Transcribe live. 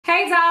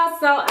Hey dolls,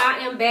 so I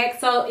am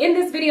back. So in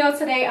this video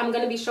today, I'm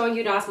going to be showing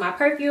you dolls my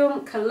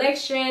perfume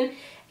collection,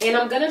 and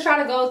I'm going to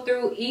try to go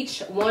through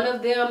each one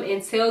of them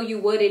and tell you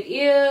what it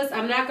is.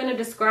 I'm not going to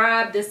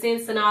describe the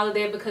scents and all of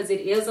that because it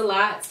is a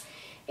lot.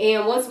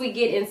 And once we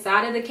get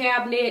inside of the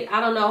cabinet,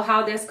 I don't know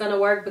how that's going to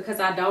work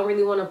because I don't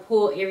really want to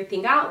pull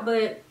everything out.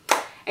 But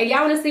if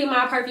y'all want to see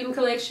my perfume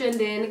collection,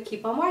 then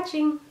keep on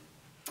watching.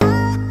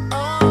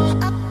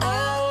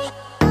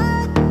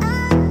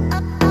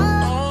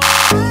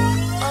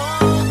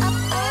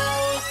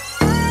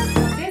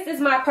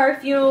 My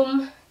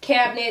perfume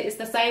cabinet is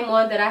the same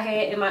one that I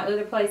had in my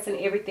other place and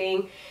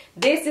everything.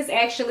 This is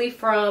actually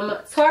from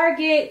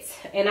Target,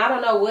 and I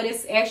don't know what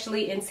it's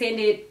actually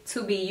intended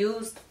to be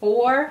used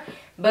for,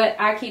 but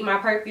I keep my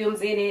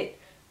perfumes in it.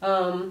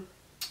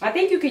 I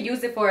think you could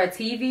use it for a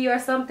TV or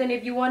something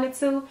if you wanted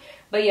to,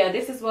 but yeah,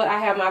 this is what I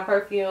have my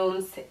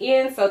perfumes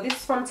in. So this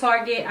is from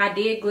Target. I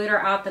did glitter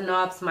out the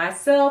knobs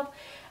myself.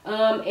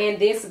 And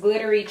this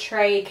glittery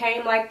tray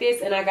came like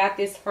this, and I got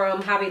this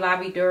from Hobby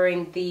Lobby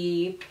during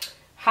the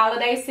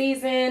holiday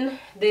season.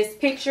 This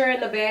picture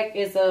in the back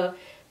is a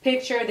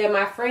picture that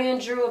my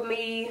friend drew of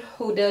me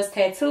who does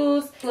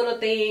tattoos. Little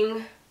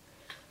thing,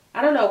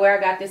 I don't know where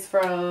I got this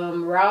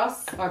from,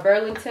 Ross or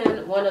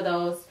Burlington, one of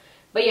those.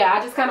 But yeah, I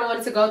just kind of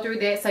wanted to go through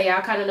that so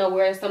y'all kind of know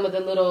where some of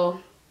the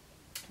little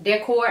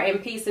decor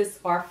and pieces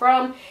are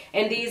from.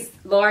 And these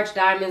large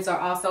diamonds are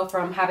also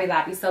from Hobby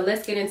Lobby. So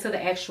let's get into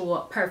the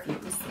actual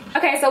perfumes.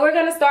 Okay, so we're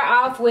gonna start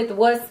off with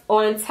what's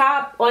on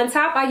top. On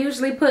top, I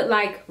usually put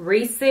like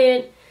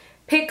recent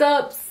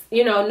pickups,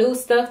 you know, new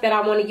stuff that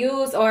I want to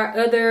use, or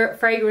other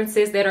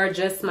fragrances that are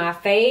just my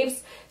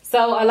faves.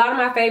 So a lot of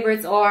my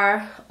favorites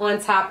are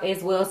on top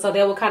as well, so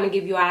that will kind of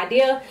give you an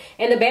idea.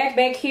 In the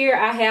back here,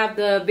 I have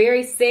the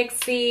Very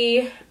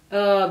Sexy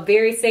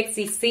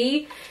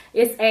C.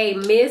 It's a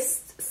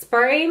mist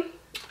spray,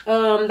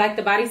 like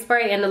the body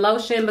spray and the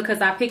lotion,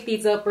 because I picked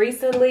these up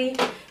recently.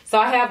 So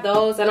I have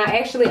those, and I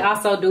actually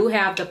also do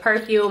have the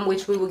perfume,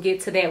 which we will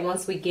get to that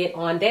once we get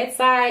on that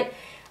side.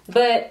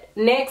 But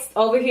next,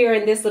 over here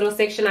in this little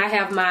section, I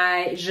have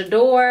my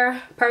J'adore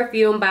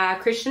perfume by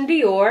Christian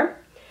Dior.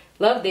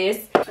 Love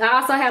this. I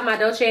also have my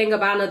Dolce &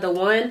 Gabbana, the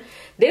one.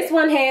 This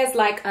one has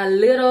like a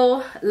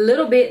little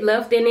bit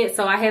left in it,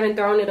 so I haven't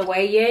thrown it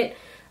away yet.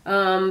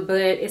 But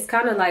it's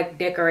kind of like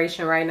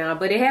decoration right now,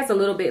 but it has a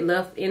little bit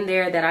left in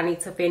there that I need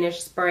to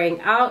finish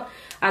spraying out.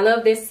 I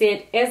love this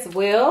scent as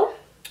well.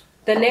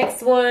 The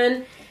next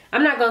one,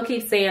 I'm not gonna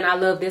keep saying I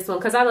love this one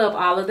because I love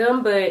all of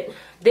them, but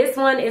this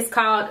one is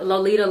called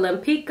Lolita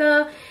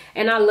Lampica,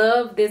 and I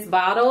love this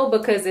bottle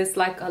because it's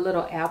like a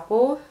little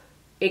apple.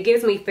 It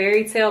gives me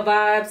fairy tale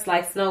vibes,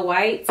 like Snow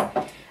White.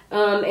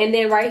 And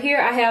then right here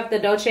I have the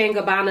Dolce &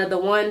 Gabbana, the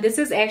one. This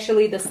is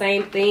actually the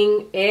same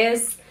thing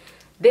as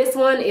this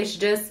one. It's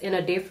just in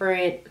a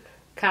different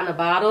kind of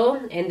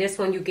bottle, and this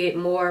one you get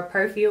more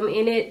perfume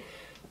in it.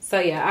 So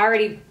yeah, I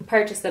already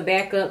purchased the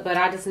backup, but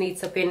I just need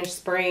to finish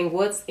spraying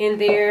what's in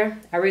there.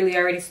 I really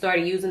already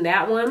started using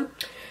that one.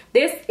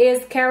 This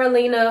is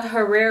Carolina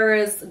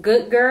Herrera's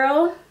Good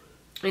Girl,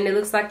 and it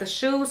looks like the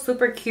shoe.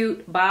 Super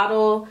cute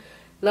bottle.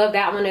 Love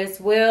that one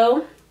as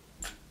well.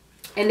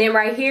 And then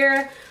right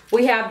here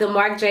we have the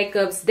Marc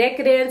Jacobs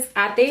Decadence.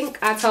 I think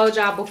I told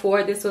y'all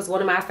before this was one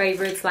of my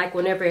favorites, like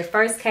whenever it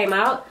first came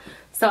out.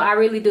 So I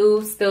really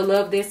do still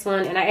love this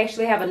one, and I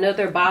actually have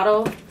another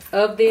bottle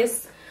of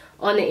this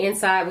on the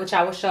inside, which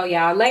I will show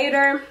y'all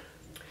later.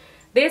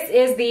 This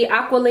is the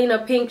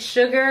Aquilina Pink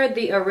Sugar,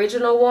 the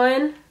original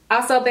one.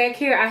 Also back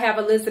here I have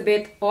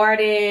Elizabeth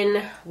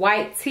Arden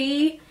White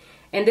Tea,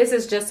 and this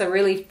is just a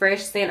really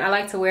fresh scent. I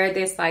like to wear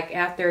this like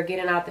after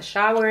getting out the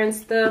shower and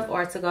stuff,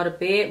 or to go to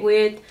bed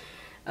with.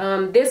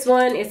 This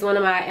one is one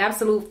of my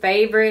absolute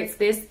favorites.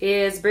 This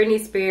is Britney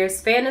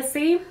Spears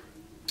Fantasy.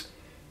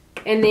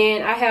 And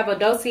then I have a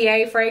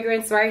Dossier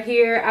fragrance right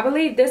here. I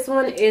believe this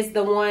one is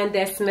the one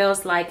that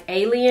smells like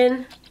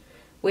Alien,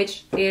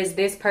 which is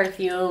this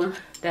perfume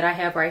that I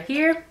have right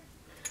here.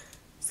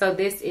 So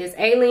this is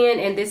Alien,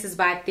 and this is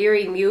by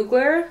Thierry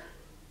Mugler.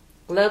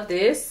 Love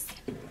this.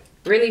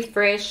 Really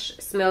fresh,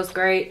 smells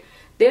great.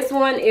 This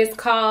one is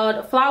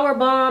called Flower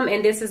Bomb,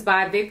 and this is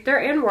by Viktor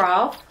and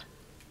Rolf.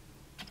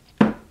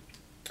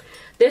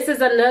 This is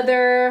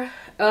another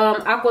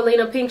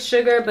Aquilina Pink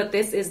Sugar, but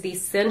this is the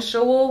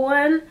sensual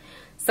one.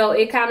 So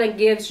it kind of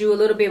gives you a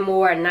little bit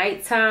more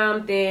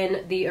nighttime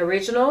than the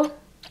original.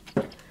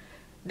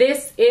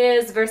 This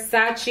is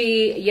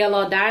Versace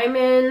Yellow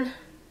Diamond.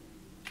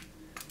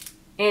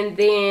 And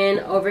then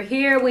over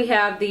here we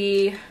have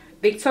the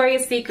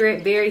Victoria's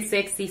Secret Very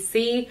Sexy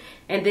C,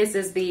 and this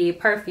is the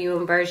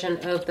perfume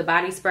version of the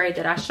body spray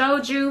that I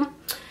showed you.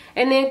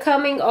 And then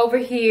coming over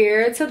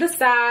here to the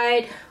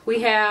side,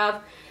 we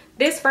have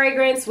this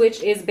fragrance,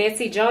 which is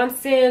Betsy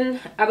Johnson.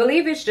 I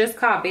believe it's just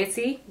called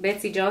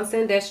Betsy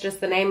Johnson. That's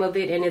just the name of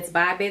it, and it's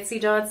by Betsy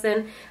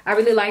Johnson. I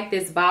really like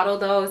this bottle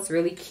though. It's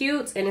really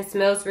cute and it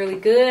smells really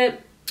good.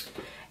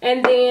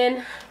 And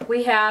then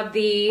we have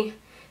the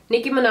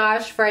Nicki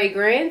Minaj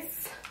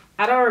fragrance.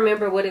 I don't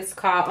remember what it's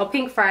called. Oh,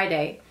 Pink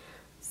Friday.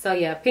 So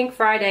yeah, Pink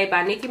Friday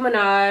by Nicki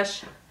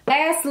Minaj.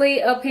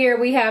 Lastly, up here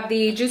we have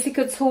the Juicy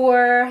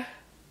Couture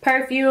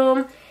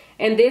perfume.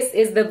 And this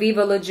is the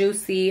Viva La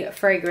Juicy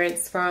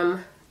fragrance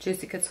from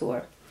Juicy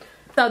Couture.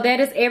 So that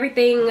is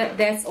everything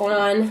that's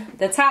on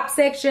the top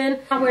section.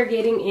 Now we're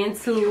getting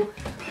into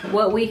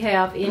what we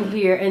have in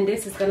here. And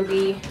this is going to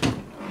be...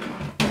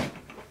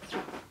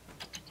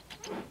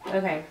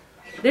 Okay.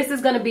 This is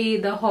going to be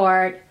the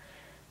hard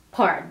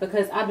part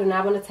because I do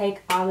not want to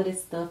take all of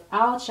this stuff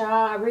out, y'all.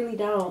 I really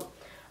don't.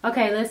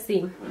 Okay, let's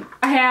see.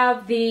 I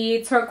have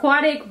the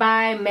Turquatic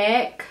by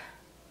MAC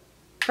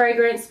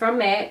fragrance from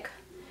MAC.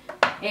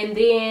 And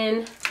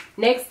then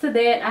next to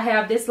that, I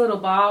have this little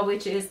ball,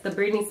 which is the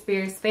Britney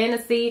Spears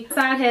Fantasy. The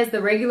side has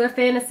the regular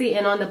Fantasy,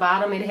 and on the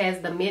bottom it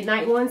has the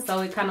midnight one, so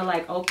it kind of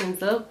like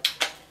opens up.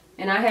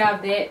 And I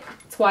have that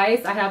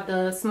twice. I have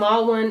the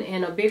small one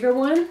and a bigger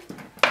one.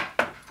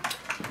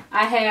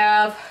 I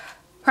have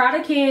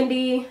Prada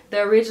Candy,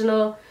 the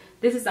original.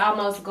 This is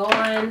almost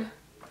gone.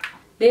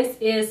 This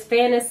is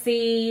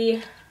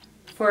Fantasy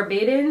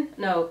Forbidden.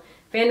 No,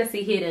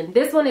 Fantasy Hidden.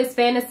 This one is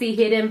Fantasy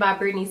Hidden by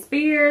Britney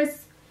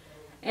Spears.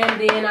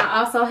 And then I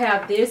also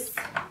have this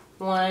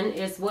one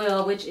as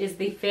well, which is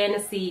the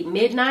Fantasy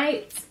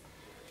Midnight.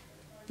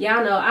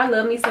 Y'all know I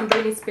love me some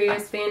Britney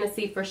Spears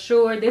Fantasy for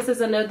sure. This is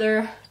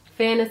another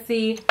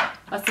Fantasy,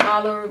 a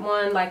smaller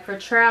one like for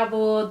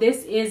travel.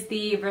 This is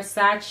the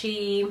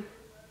Versace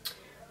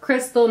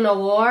Crystal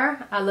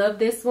Noir. I love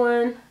this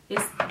one.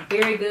 It's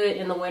very good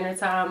in the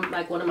wintertime,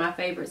 like one of my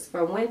favorites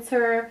for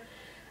winter.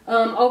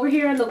 Over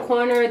here in the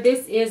corner,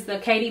 this is the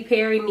Katy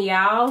Perry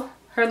Meow.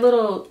 Her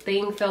little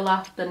thing fell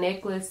off the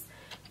necklace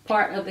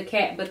part of the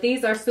cat, but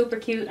these are super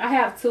cute. I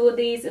have two of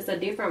these. It's a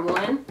different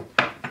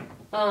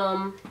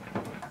one.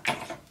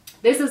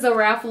 This is a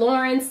Ralph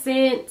Lauren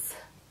scent.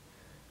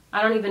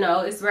 I don't even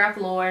know. It's Ralph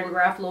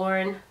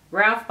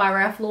by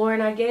Ralph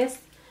Lauren, I guess.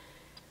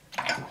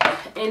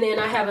 And then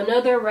I have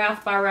another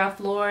Ralph by Ralph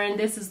Lauren.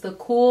 This is the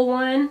cool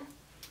one.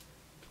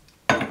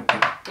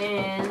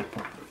 And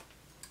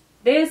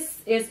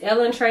this is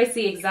Ellen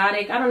Tracy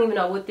Exotic. I don't even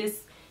know what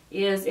this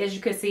is. As you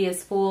can see,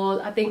 it's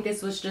full. I think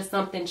this was just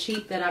something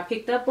cheap that I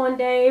picked up one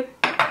day.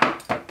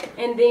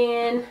 And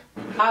then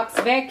box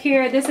back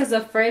here, this is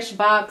a fresh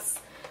box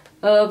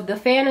of the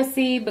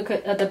Fantasy,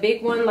 because of the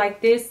big one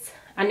like this.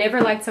 I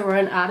never like to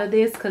run out of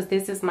this because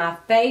this is my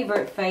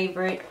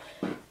favorite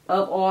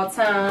of all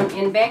time.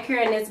 And back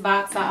here in this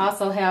box, I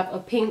also have a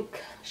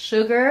Pink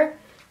Sugar,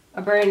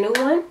 a brand new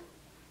one.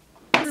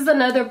 This is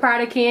another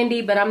Prada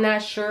Candy, but I'm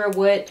not sure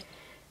what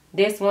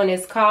this one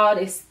is called.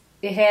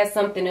 It has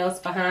something else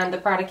behind the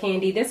Prada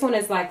Candy. This one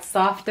is like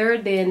softer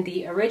than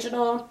the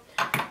original.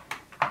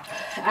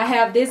 I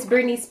have this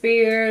Britney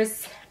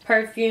Spears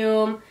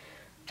perfume,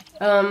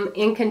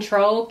 In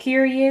Control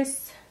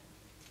Curious.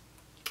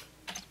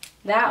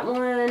 That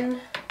one.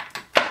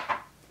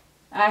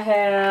 I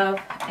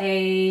have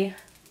a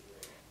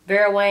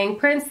Vera Wang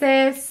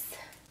Princess.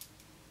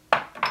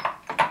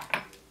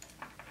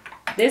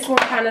 This one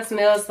kind of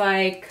smells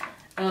like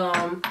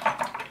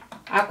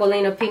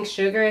Aquilina Pink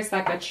Sugar. It's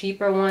like a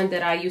cheaper one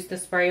that I used to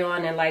spray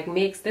on and like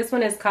mix. This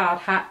one is called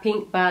Hot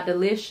Pink by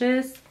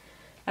Delicious.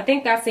 I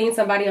think I seen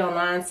somebody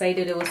online say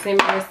that it was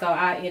similar, so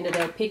I ended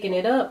up picking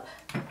it up.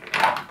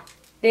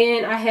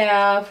 Then I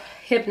have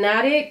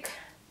Hypnotic.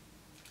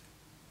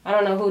 I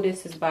don't know who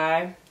this is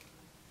by.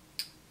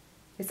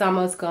 It's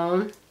almost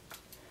gone.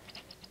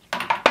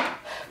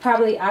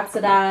 Probably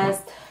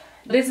oxidized.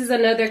 This is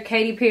another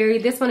Katy Perry.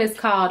 This one is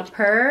called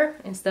Purr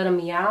instead of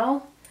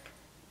Meow.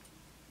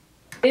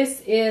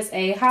 This is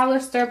a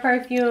Hollister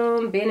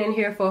perfume. Been in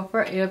here for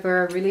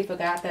forever. Really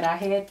forgot that I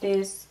had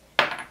this.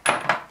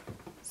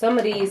 Some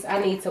of these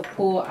I need to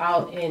pull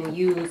out and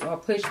use or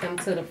push them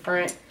to the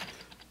front.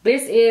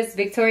 This is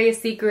Victoria's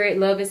Secret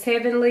Love is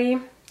Heavenly.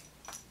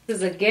 This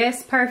is a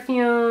Guess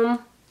perfume.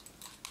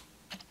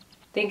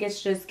 I think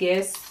it's just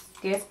Guess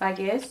by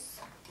Guess.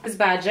 This is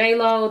by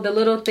J-Lo. The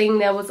little thing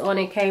that was on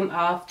it came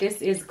off.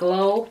 This is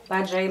Glow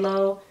by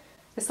J-Lo.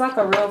 It's like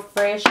a real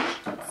fresh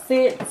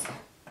scent.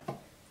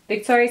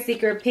 Victoria's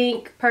Secret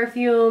Pink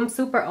perfume.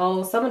 Super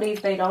old. Some of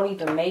these they don't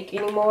even make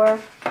anymore.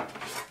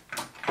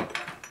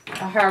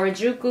 A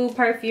Harajuku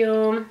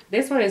perfume.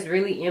 This one is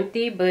really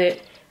empty,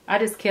 but I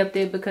just kept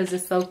it because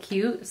it's so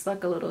cute. It's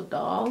like a little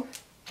doll.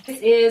 This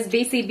is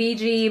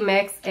BCBG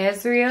Max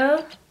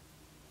Azria.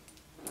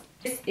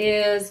 This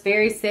is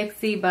Very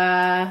Sexy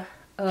by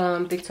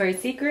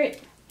Victoria's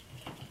Secret.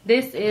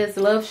 This is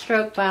Love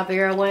Struck by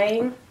Vera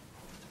Wang.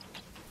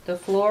 The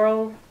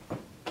floral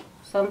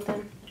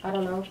something. I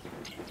don't know.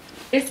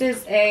 This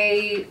is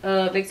a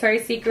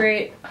Victoria's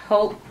Secret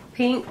Hope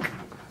Pink.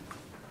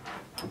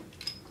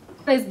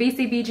 This is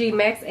BCBG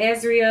Max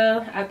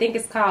Azria. I think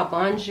it's called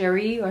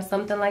Bonjour or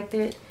something like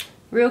that.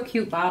 Real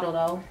cute bottle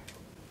though.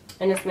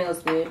 And it smells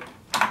good.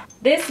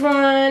 This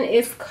one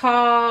is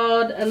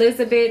called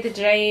Elizabeth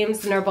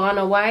James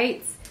Nirvana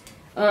Whites.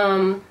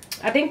 I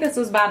think this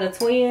was by the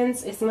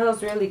twins. It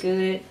smells really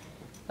good.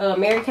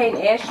 Mary-Kate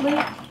and Ashley.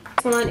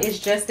 This one is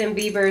Justin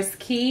Bieber's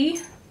Key.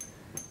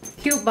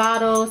 Cute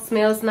bottle.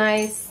 Smells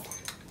nice.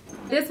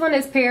 This one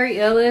is Perry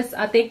Ellis.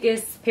 I think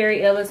it's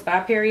Perry Ellis by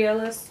Perry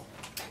Ellis.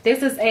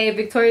 This is a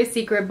Victoria's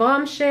Secret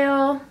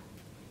Bombshell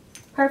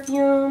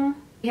perfume.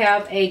 We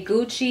have a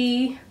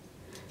Gucci.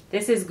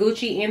 This is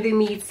Gucci Envy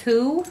Me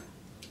 2.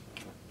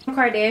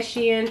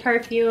 Kardashian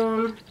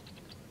perfume.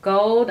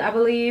 Gold, I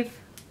believe.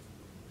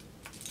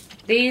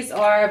 These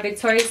are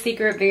Victoria's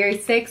Secret Very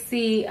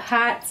Sexy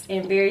Hot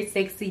and Very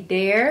Sexy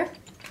Dare.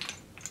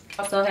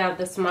 Also have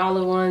the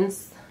smaller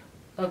ones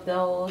of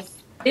those.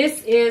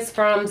 This is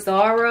from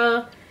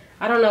Zara.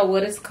 I don't know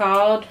what it's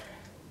called.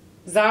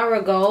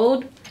 Zara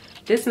Gold.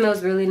 This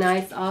smells really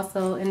nice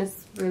also, and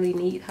it's really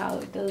neat how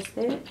it does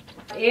that.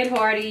 Ed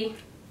Hardy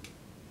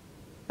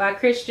by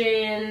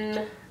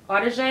Christian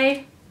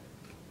Audigier.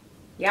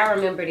 Y'all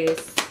remember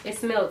this. It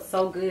smelled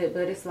so good,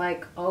 but it's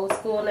like old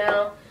school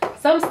now.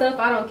 Some stuff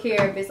I don't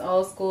care if it's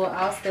old school,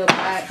 I'll still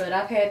buy it, but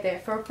I've had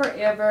that for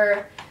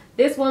forever.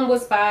 This one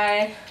was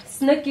by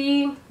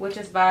Snooki, which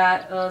is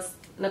by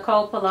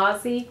Nicole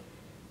Palazzi.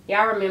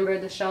 Y'all remember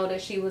the show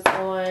that she was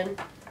on,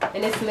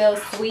 and it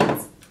smells sweet.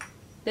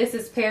 This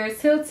is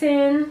Paris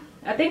Hilton.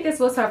 I think this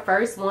was her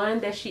first one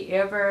that she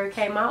ever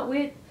came out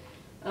with,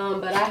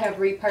 but I have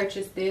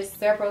repurchased this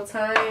several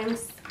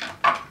times.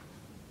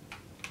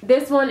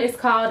 This one is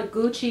called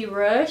Gucci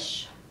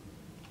Rush,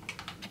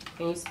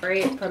 and you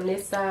spray it from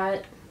this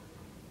side.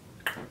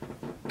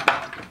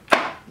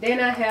 Then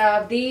I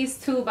have these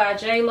two by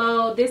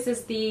J.Lo. This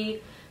is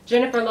the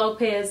Jennifer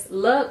Lopez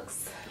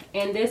Luxe,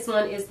 and this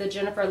one is the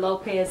Jennifer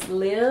Lopez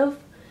Live.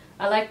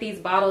 I like these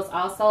bottles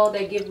also.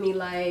 They give me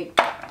like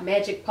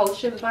magic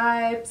potion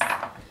vibes.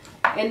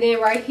 And then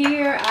right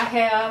here I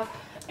have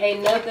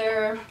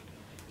another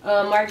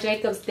Marc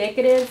Jacobs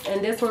Decadence,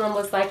 and this one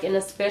was like in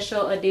a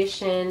special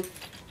edition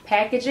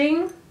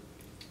packaging.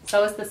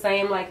 So it's the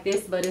same like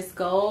this, but it's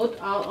gold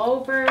all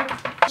over.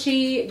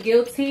 Gucci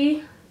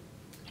Guilty.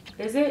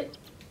 Is it?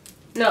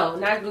 No,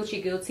 not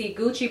Gucci Guilty.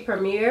 Gucci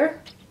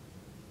Premier.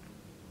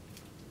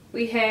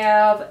 We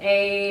have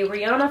a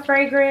Rihanna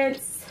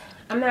fragrance.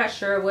 I'm not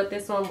sure what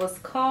this one was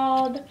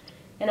called,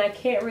 and I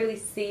can't really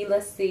see.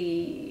 Let's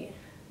see.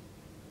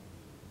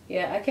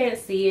 Yeah, I can't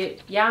see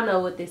it. Y'all know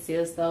what this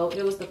is though.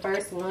 It was the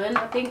first one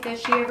I think that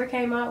she ever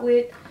came out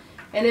with.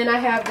 And then I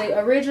have the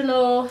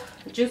original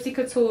Juicy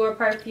Couture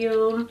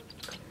perfume.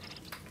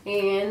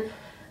 And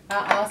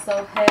I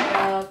also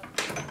have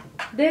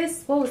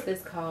this, what was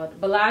this called?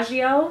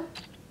 Bellagio.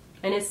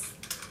 And it's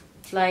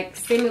like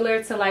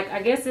similar to, like,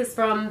 I guess it's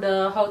from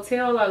the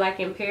hotel or like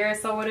in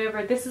Paris or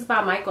whatever. This is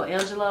by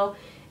Michelangelo,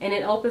 and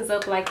it opens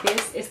up like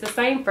this. It's the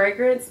same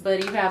fragrance,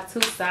 but you have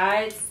two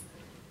sides,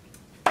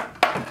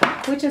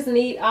 which is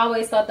neat. I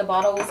always thought the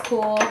bottle was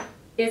cool.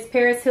 It's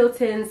Paris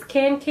Hilton's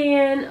Can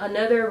Can,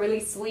 another really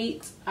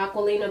sweet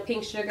Aquilina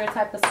pink sugar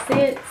type of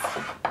scent.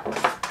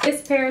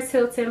 This Paris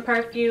Hilton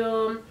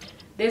perfume.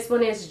 This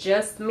one is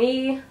Just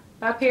Me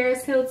by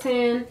Paris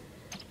Hilton.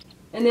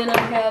 And then I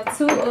have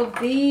two of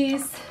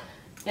these,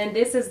 and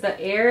this is the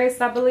Heiress,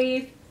 I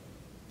believe.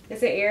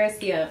 Is it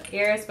Heiress? Yeah,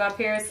 Heiress by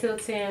Paris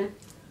Hilton.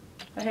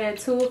 I had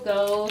two of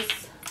those.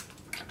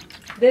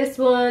 This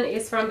one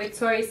is from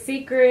Victoria's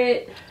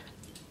Secret.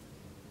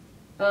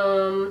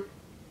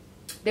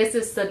 This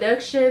is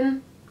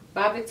Seduction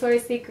by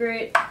Victoria's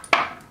Secret.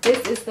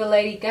 This is the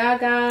Lady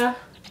Gaga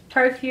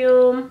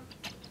perfume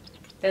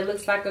that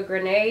looks like a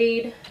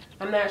grenade.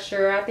 I'm not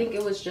sure. I think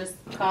it was just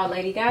called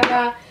Lady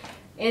Gaga.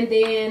 And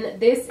then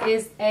this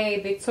is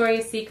a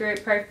Victoria's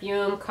Secret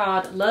perfume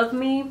called Love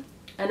Me.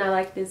 And I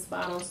like this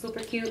bottle. Super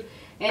cute.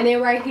 And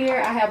then right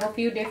here I have a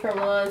few different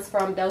ones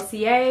from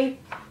Dossier.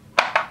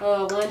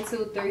 1,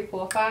 2, 3,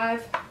 4,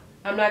 5.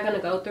 I'm not going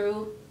to go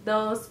through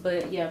those,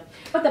 but yeah.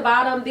 At the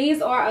bottom,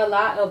 these are a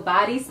lot of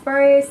body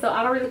sprays, so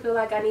I don't really feel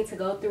like I need to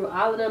go through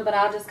all of them, but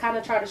I'll just kind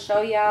of try to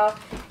show y'all.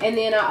 And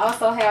then I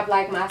also have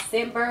like my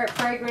Scentbird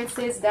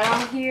fragrances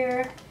down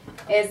here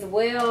as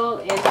well,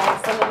 and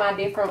like some of my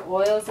different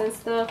oils and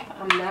stuff.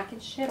 I'm knocking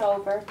shit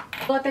over.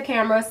 Put the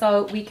camera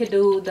so we could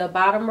do the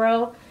bottom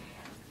row,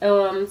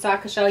 so I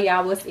can show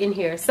y'all what's in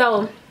here.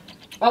 So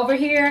over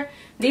here,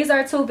 these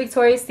are two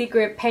Victoria's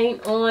Secret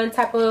paint on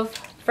type of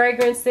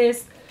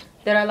fragrances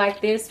that are like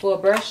this for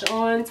brush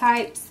on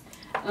types.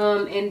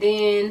 And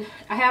then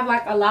I have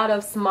like a lot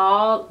of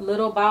small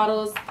little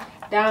bottles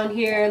down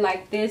here,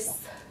 like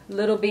this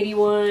little bitty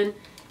one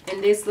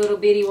and this little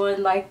bitty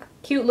one, like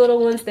cute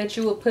little ones that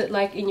you would put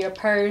like in your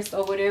purse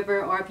or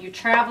whatever, or if you're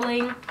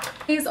traveling.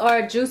 These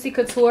are Juicy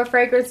Couture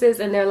fragrances,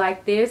 and they're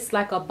like this,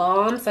 like a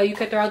balm, so you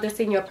could throw this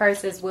in your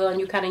purse as well, and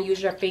you kind of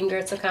use your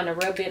finger to kind of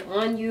rub it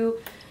on you.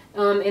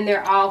 And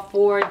they're all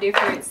 4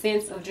 different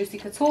scents of Juicy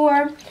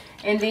Couture.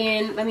 And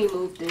then let me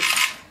move this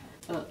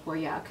up where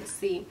y'all can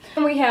see.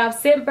 And we have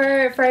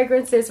Scentbird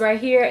fragrances right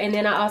here, and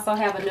then I also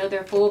have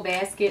another full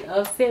basket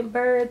of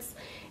Scentbirds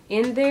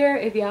in there,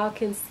 if y'all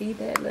can see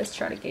that. Let's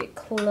try to get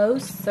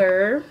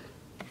closer.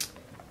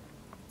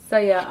 So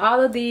yeah,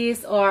 all of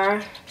these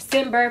are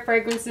Scentbird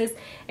fragrances.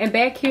 And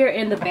back here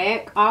in the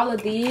back, all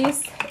of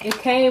these, it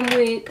came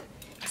with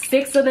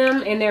 6 of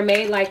them, and they're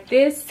made like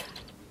this.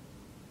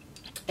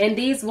 And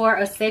these were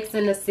a Sex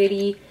and the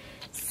City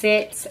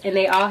sets, and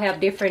they all have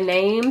different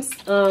names.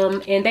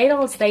 And they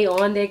don't stay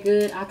on that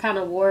good. I kind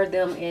of wore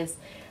them as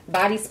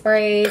body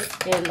sprays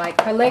and like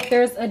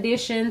collector's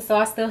edition, so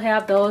I still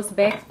have those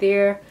back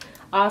there,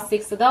 all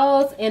 6 of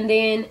those. And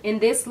then in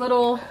this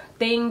little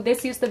thing,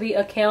 this used to be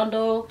a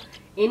candle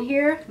in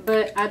here,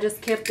 but I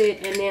just kept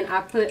it, and then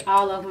I put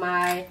all of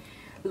my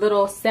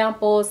little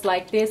samples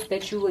like this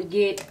that you would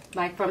get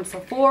like from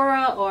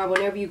Sephora or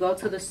whenever you go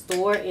to the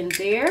store in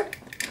there.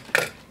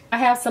 I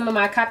have some of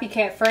my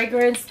copycat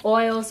fragrance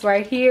oils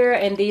right here,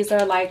 and these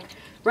are like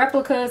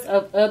replicas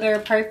of other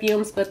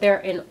perfumes, but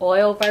they're in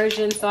oil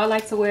version, so I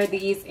like to wear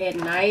these at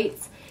night.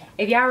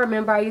 If y'all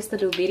remember, I used to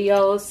do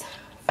videos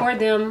for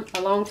them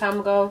a long time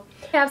ago.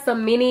 I have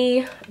some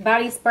mini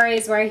body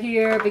sprays right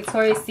here,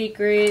 Victoria's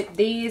Secret.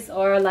 These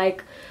are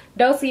like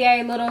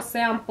dossier little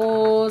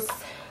samples.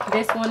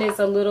 This one is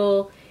a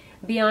little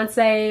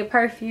Beyonce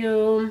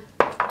perfume.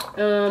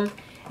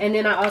 And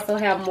then I also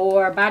have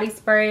more body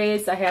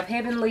sprays. I have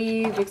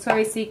Heavenly,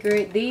 Victoria's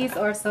Secret. These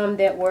are some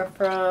that were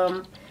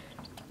from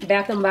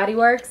Bath and Body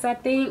Works, I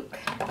think.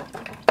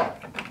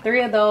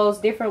 3 of those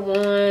different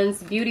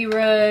ones. Beauty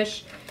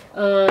Rush.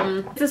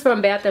 This is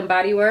from Bath and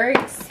Body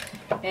Works.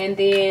 And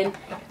then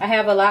I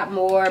have a lot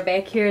more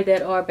back here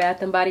that are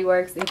Bath and Body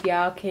Works, if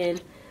y'all can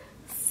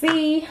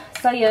see.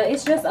 So yeah,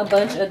 it's just a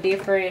bunch of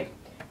different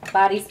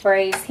body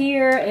sprays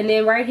here. And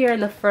then right here in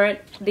the front,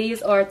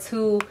 these are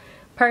 2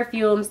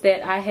 perfumes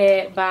that I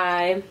had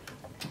by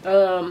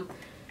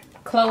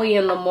Chloe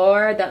and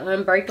Lamar, the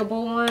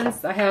unbreakable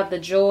ones. I have the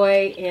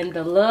Joy and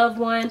the Love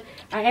one.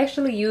 I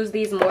actually use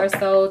these more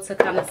so to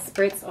kind of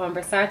spritz on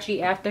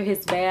Versace after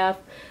his bath.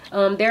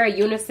 They're a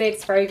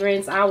unisex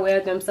fragrance. I wear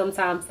them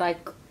sometimes,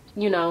 like,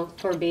 you know,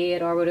 for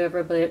bed or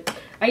whatever, but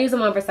I use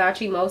them on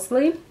Versace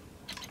mostly.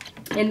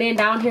 And then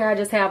down here I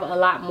just have a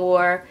lot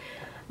more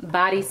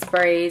body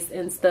sprays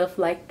and stuff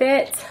like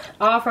that,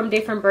 all from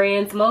different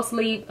brands,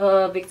 mostly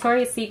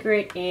Victoria's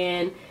Secret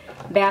and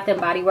Bath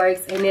and Body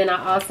Works. And then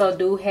I also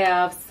do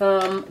have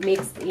some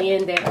mixed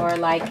in that are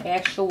like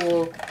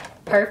actual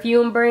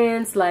perfume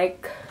brands,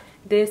 like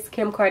this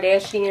Kim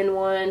Kardashian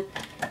one.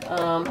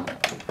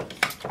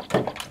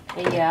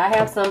 And yeah, I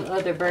have some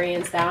other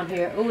brands down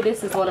here. Oh,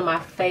 this is one of my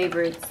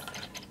favorites.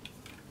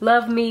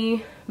 Love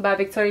Me by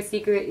Victoria's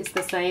Secret is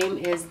the same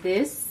as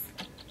this.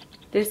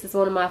 This is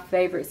one of my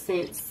favorite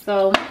scents.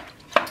 So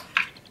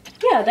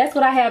yeah, that's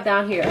what I have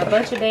down here. A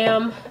bunch of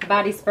damn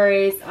body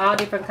sprays, all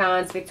different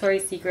kinds.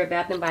 Victoria's Secret,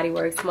 Bath and Body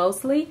Works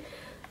mostly.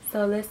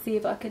 So let's see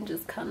if I can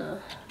just kind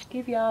of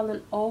give y'all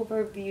an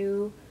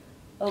overview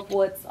of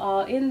what's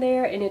all in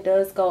there. And it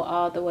does go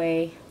all the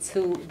way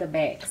to the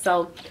back.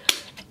 So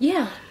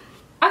yeah.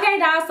 Okay,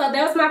 guys, so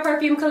that was my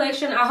perfume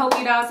collection. I hope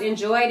you guys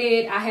enjoyed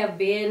it. I have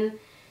been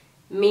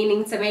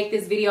meaning to make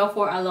this video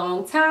for a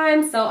long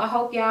time, so I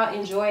hope y'all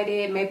enjoyed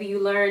it. Maybe you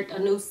learned a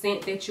new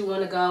scent that you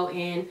want to go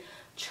and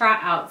try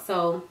out.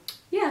 So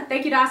yeah,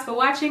 thank you guys for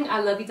watching. I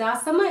love you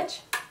guys so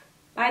much.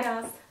 Bye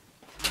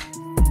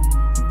guys.